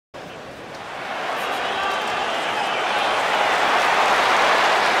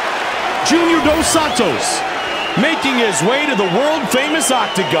Junior Dos Santos, making his way to the world-famous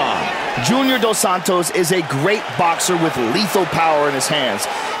octagon. Junior Dos Santos is a great boxer with lethal power in his hands.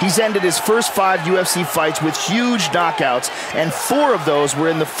 He's ended his first 5 UFC fights with huge knockouts, and 4 of those were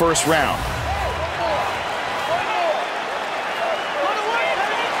in the first round.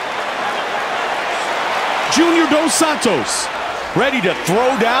 Junior Dos Santos, ready to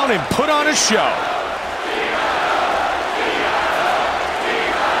throw down and put on a show.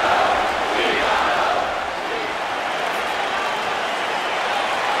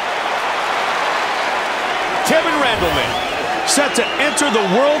 Kevin Randleman, set to enter the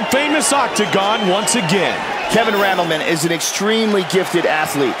world-famous octagon once again. Kevin Randleman is an extremely gifted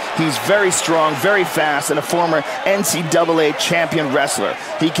athlete. He's very strong, very fast, and a former NCAA champion wrestler.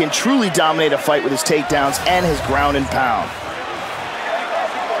 He can truly dominate a fight with his takedowns and his ground and pound.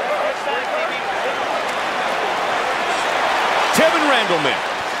 Kevin Randleman,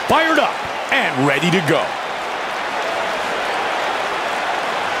 fired up and ready to go.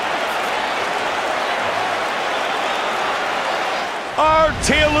 Our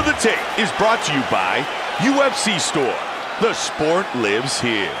Tale of the Tape is brought to you by UFC Store. The sport lives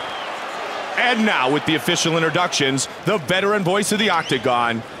here. And now, with the official introductions, the veteran voice of the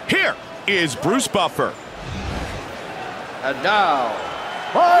Octagon, here is Bruce Buffer. And now,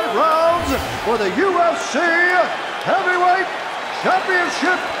 5 rounds for the UFC Heavyweight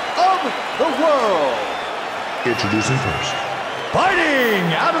Championship of the World. Introducing first.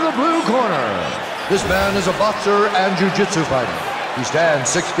 Fighting out of the blue corner. This man is a boxer and jiu-jitsu fighter. He stands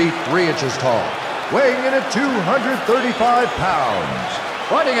 6 feet 3 inches tall, weighing in at 235 pounds.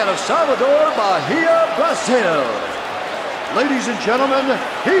 Fighting out of Salvador, Bahia, Brazil. Ladies and gentlemen,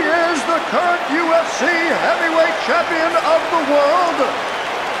 he is the current UFC Heavyweight Champion of the World,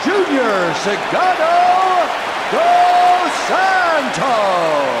 Junior Dos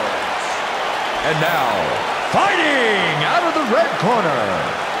Santos. And now, fighting out of the red corner.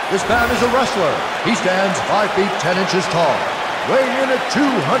 This man is a wrestler. He stands 5 feet 10 inches tall, weighing in at 205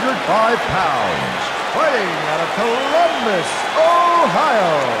 pounds. Fighting out of Columbus,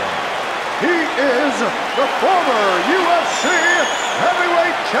 Ohio. He is the former UFC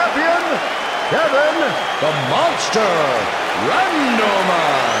Heavyweight Champion, Kevin the Monster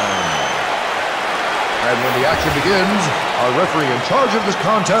Randleman. And when the action begins, our referee in charge of this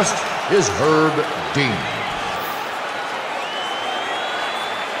contest is Herb Dean.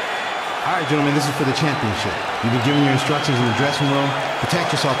 All right, gentlemen, this is for the championship. You've been given your instructions in the dressing room.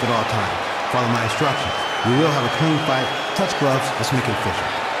 Protect yourself at all times. Follow my instructions. We will have a clean fight. Touch gloves. Let's make it official.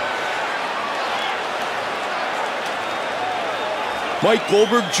 Mike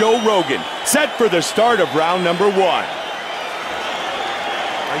Goldberg, Joe Rogan, set for the start of round number 1. Are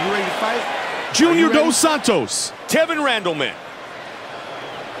you ready to fight? Junior Dos Santos, Kevin Randleman.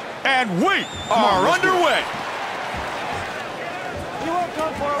 And we are underway. You won't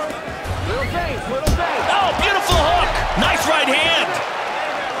come forward. Little face, little face. Oh, beautiful hook. Nice right hand.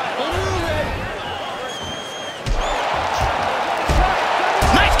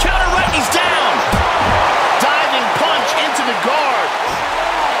 Nice counter right, he's down. Diving punch into the guard.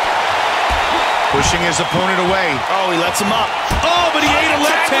 Pushing his opponent away. Oh, he lets him up. Oh, but he ate a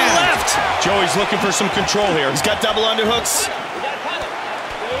left hand. Left. Joey's looking for some control here. He's got double underhooks.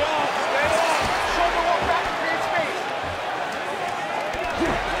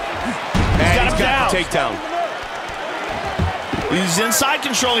 And he's got the takedown. He's inside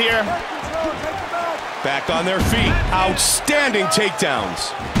control here. Back on their feet. Outstanding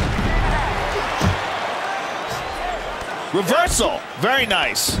takedowns. Reversal. Very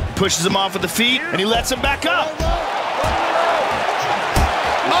nice. Pushes him off with the feet, and he lets him back up.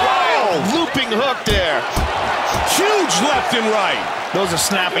 Oh! Looping hook there. Huge left and right. Those are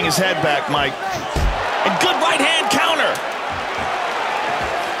snapping his head back, Mike. And good right hand counter.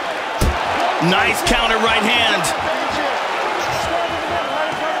 Nice counter right hand.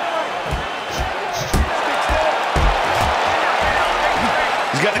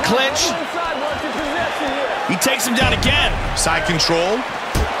 He's got the clinch. He takes him down again. Side control.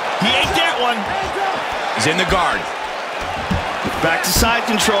 He ain't that one. He's in the guard. Back to side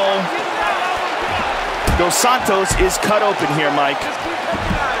control. Dos Santos is cut open here, Mike.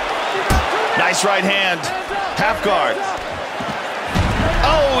 Nice right hand. Half guard.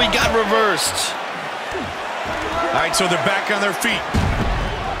 Oh, he got reversed. All right, so they're back on their feet.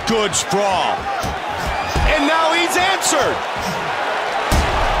 Good sprawl. And now he's answered.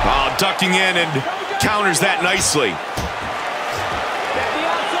 Oh, ducking in and counters that nicely.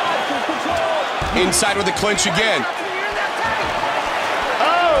 Inside with the clinch again.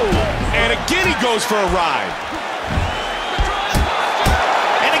 Oh! And again he goes for a ride.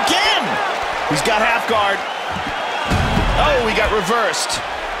 And again! He's got half guard. Oh, he got reversed.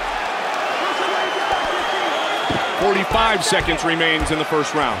 45 seconds remains in the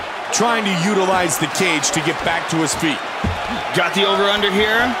first round. Trying to utilize the cage to get back to his feet. Got the over-under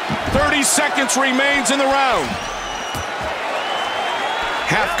here. 30 seconds remains in the round.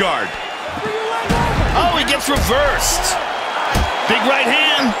 Half guard. Oh, he gets reversed. Big right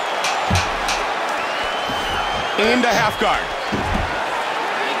hand. Into half guard.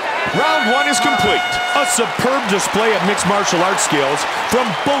 Round one is complete. A superb display of mixed martial arts skills from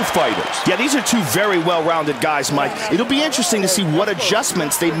both fighters. Yeah, these are two very well-rounded guys, Mike. It'll be interesting to see what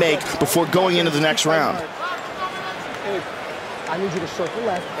adjustments they make before going into the next round. Hey, I need you to circle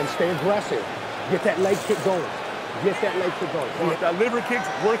left and stay aggressive. Get that leg kick going. Get that leg kick going. That liver kick's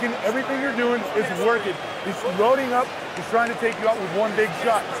working. Everything you're doing is working. He's loading up. He's trying to take you out with one big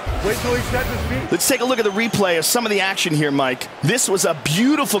shot. Wait till he sets his feet. Let's take a look at the replay of some of the action here, Mike. This was a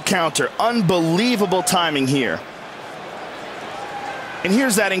beautiful counter. Unbelievable timing here. And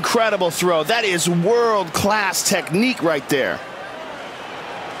here's that incredible throw. That is world-class technique right there.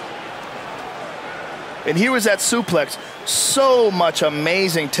 And here was that suplex. So much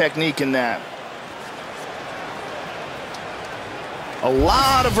amazing technique in that. A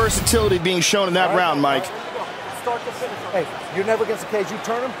lot of versatility being shown in that round, Mike. Start to finish. Hey, you're never against the cage. You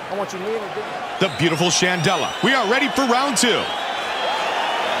turn him. I want you leaning. The beautiful Chandella. We are ready for round two. Are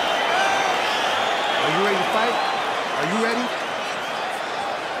you ready to fight? Are you ready?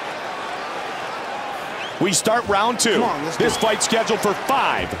 We start round two. Come on, let's go. This fight scheduled for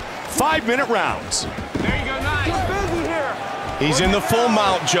 5 5-minute rounds. There you go, nice. Get busy here. He's in the full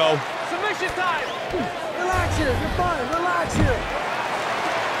mount, Joe. Submission time. Relax here. You're fine. Relax here.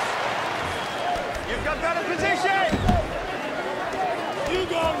 You've got better position. You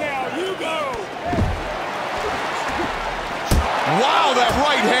go now. You go. Wow, that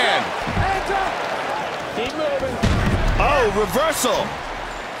right hand. Hands up. Keep moving. Oh, reversal.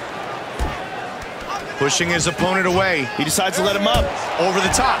 Pushing his opponent away. He decides to let him up. Over the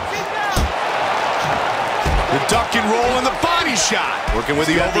top. The duck and roll and the body shot. Working with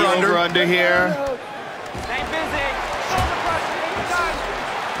the Got the over-under. over-under here. Stay busy. Shoulder pressure anytime.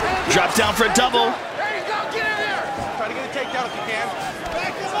 Drops down for a double. There you go. Get in there. Try to get a takedown if you can.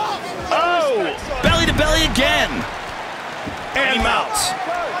 Back him up. Oh, belly to belly again. And he mounts.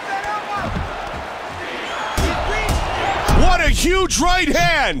 What a huge right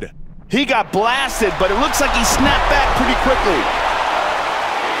hand. He got blasted, but it looks like he snapped back pretty quickly.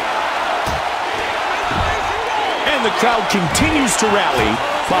 And the crowd continues to rally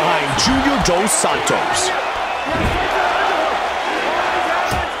behind Junior Dos Santos.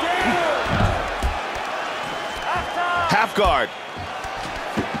 Half guard.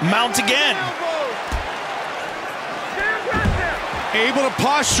 Mount again. Able to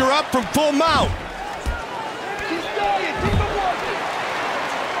posture up from full mount.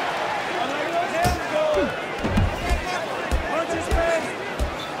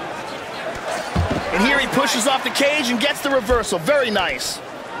 And here he pushes off the cage and gets the reversal. Very nice.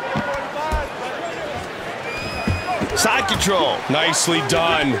 Side control. Nicely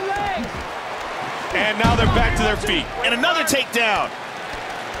done. And now they're back to their feet. And another takedown.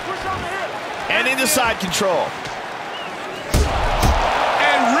 And into side control.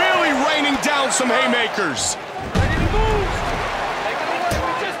 And really raining down some haymakers.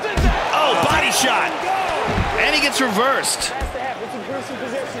 Oh, body shot. And he gets reversed.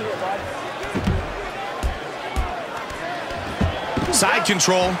 Side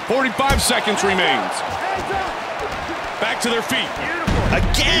control. 45 seconds remains. Back to their feet.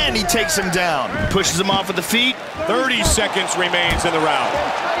 Again, he takes him down. Pushes him off with the feet. 30 seconds remains in the round.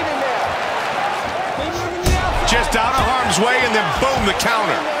 Just out of harm's way, and then boom, the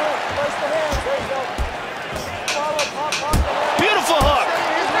counter. Beautiful hook.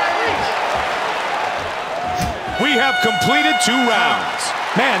 We have completed 2 rounds.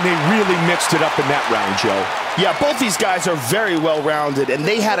 Man, they really mixed it up in that round, Joe. Yeah, both these guys are very well-rounded, and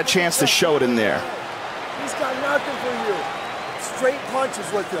they had a chance to show it in there. He's got nothing for you. Straight punches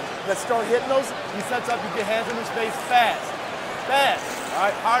with him. Let's start hitting those. He sets up, you get hands in his face fast. Fast. All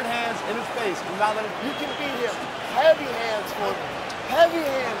right, hard hands in his face. Do not let him. You can beat him. Heavy hands for me. Heavy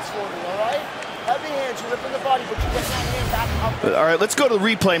hands for me, all right? Heavy hands. You're ripping the body, but you get that hand back up. All right, let's go to the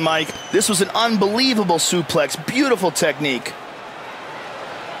replay, Mike. This was an unbelievable suplex. Beautiful technique.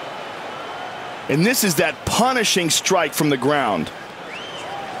 And this is that punishing strike from the ground.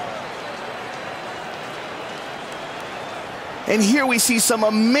 And here we see some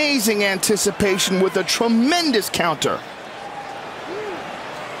amazing anticipation with a tremendous counter.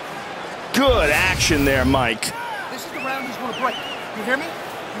 Good action there, Mike. This is the round he's going to break. You hear me?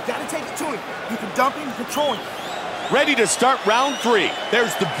 You got to take it to him. You can dump him, control him. Ready to start round 3.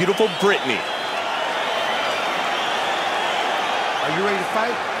 There's the beautiful Brittany. Are you ready to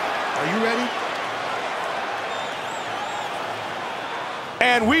fight? Are you ready?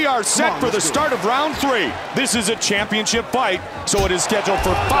 And we are set for the start of round 3. This is a championship fight, so it is scheduled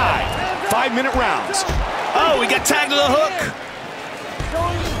for 5 5-minute rounds. Oh, we got tagged with a hook.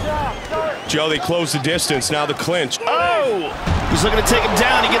 Joe, they close the distance. Now the clinch. Oh, he's looking to take him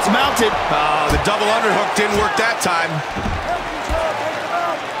down. He gets mounted. The double underhook didn't work that time.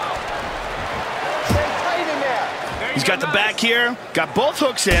 He's got the back here. Got both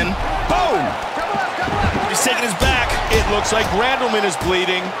hooks in. Boom! He's taking his back. It looks like Randleman is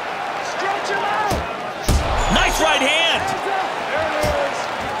bleeding. Nice right hand.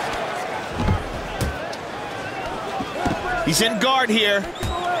 He's in guard here.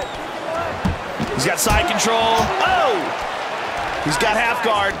 He's got side control. Oh! He's got half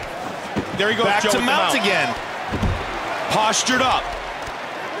guard. There he goes, Back Joe, to with the mount again. Postured up.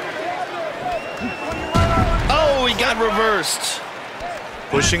 Oh, he got reversed.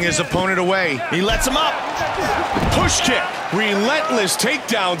 Pushing his opponent away. He lets him up. Push kick. Relentless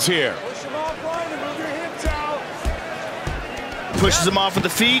takedowns here. Pushes him off with the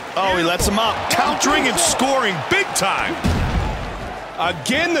feet. Oh, he lets him up. Countering and scoring big time.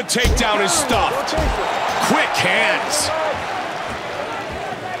 Again, the takedown is stuffed. Quick hands.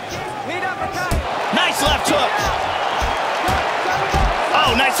 Nice left hook.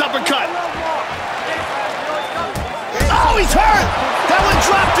 Oh, nice uppercut. Oh, he's hurt. That one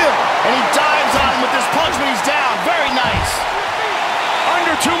dropped him. And he dives on him with this punch when he's down. Very nice.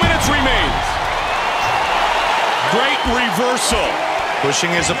 Under 2 minutes remains. Great reversal. Pushing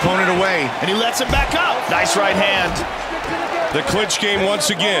his opponent away. And he lets him back up. Nice right hand. The clinch game once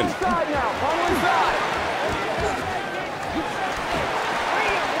again.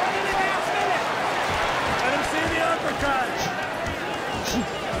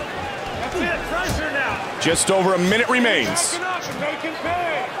 Just over a minute remains.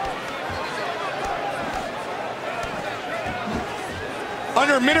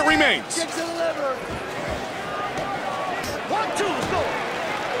 Under a minute remains.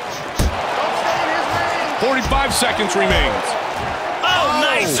 45 seconds remains. Oh,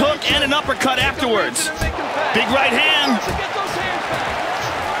 nice hook and an uppercut afterwards. Big right hand.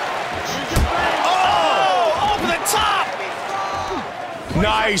 Oh, over the top.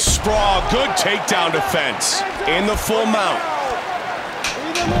 Nice sprawl. Good takedown defense. In the full mount.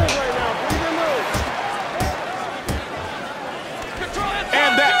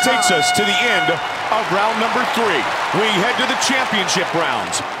 And that takes us to the end of round number 3. We head to the championship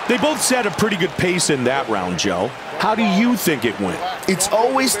rounds. They both set a pretty good pace in that round, Joe. How do you think it went? It's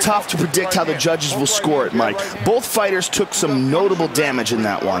always tough to predict how the judges will score it, Mike. Both fighters took some notable damage in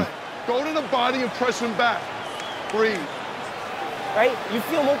that one. Go to the body and press him back. Breathe. Right? You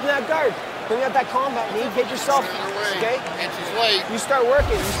feel him open that guard. Bring out that combat knee. Get yourself, okay? You start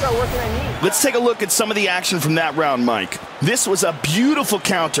working. You start working that knee. Let's take a look at some of the action from that round, Mike. This was a beautiful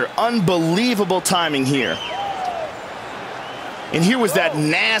counter. Unbelievable timing here. And here was that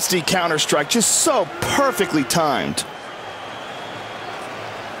nasty counter strike, just so perfectly timed.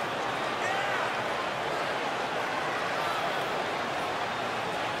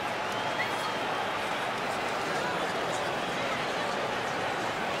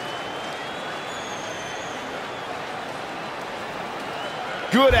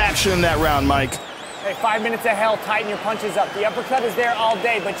 Good action in that round, Mike. Hey, 5 minutes of hell. Tighten your punches up. The uppercut is there all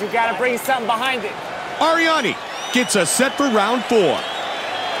day, but you got to bring something behind it. Ariani gets us set for round 4. Are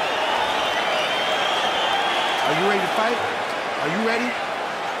you ready to fight? Are you ready?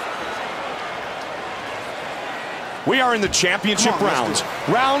 We are in the championship rounds.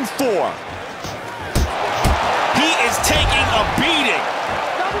 Round 4. He is taking a beating.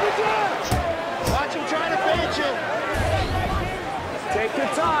 Watch him trying to bait you. Take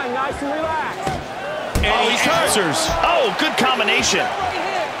your time. Nice and relaxed. And he answers. Oh, good combination.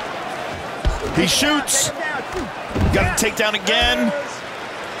 He shoots. Got the takedown again.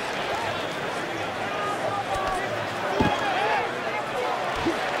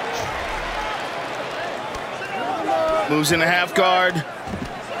 Moves into half guard.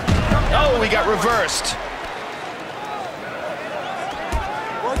 Oh, we got reversed.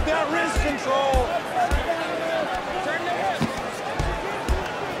 Work that wrist control.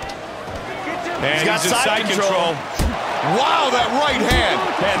 And He's got in side control. Wow, that right hand.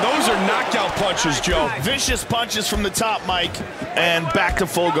 Man, those are knockout punches, Joe. Vicious punches from the top, Mike. And back to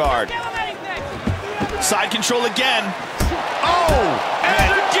full guard. Side control again. Oh,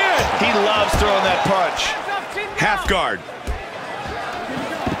 and again. He loves throwing that punch. Half guard.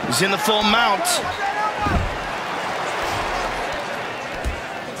 He's in the full mount.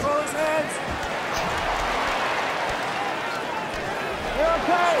 Control his hands. You're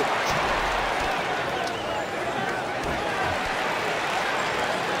okay.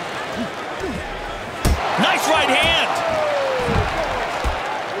 Nice right hand.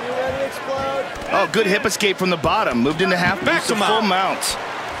 Are you ready to explode? Oh, good hip escape from the bottom. Moved into half Back to to full mount. You mount.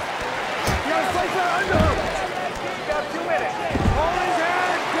 gotta place that under him. You got 2 minutes. Hold his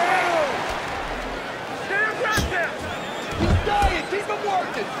hand down. Stay aggressive. He's dying. Keep him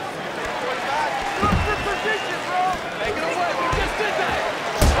working. Look for position, bro. Make it away. We just did that.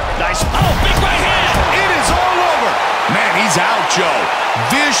 Nice. Oh, big right hand. It is all over. Man, he's out, Joe.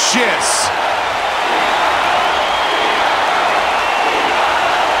 Vicious.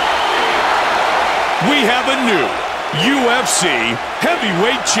 We have a new UFC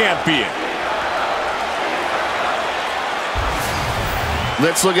heavyweight champion.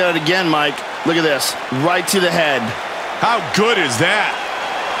 Let's look at it again, Mike. Look at this. Right to the head. How good is that?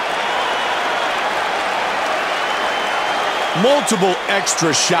 Multiple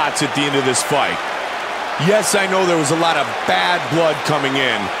extra shots at the end of this fight. Yes, I know there was a lot of bad blood coming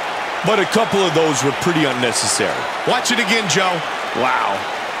in, but a couple of those were pretty unnecessary. Watch it again, Joe. Wow.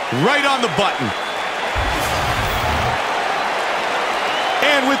 Right on the button.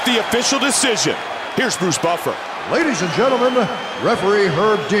 And with the official decision, here's Bruce Buffer. Ladies and gentlemen, referee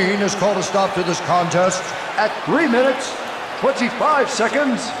Herb Dean has called a stop to this contest at 3 minutes, 25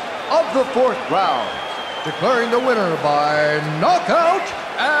 seconds of the 4th round, declaring the winner by knockout,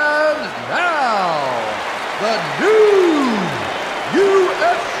 and now, the new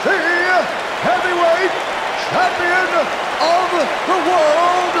UFC heavyweight champion of the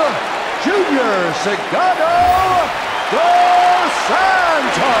world, Junior Cigano Dos Santos.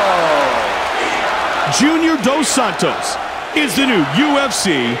 Junior Dos Santos is the new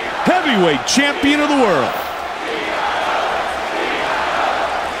UFC heavyweight champion of the world.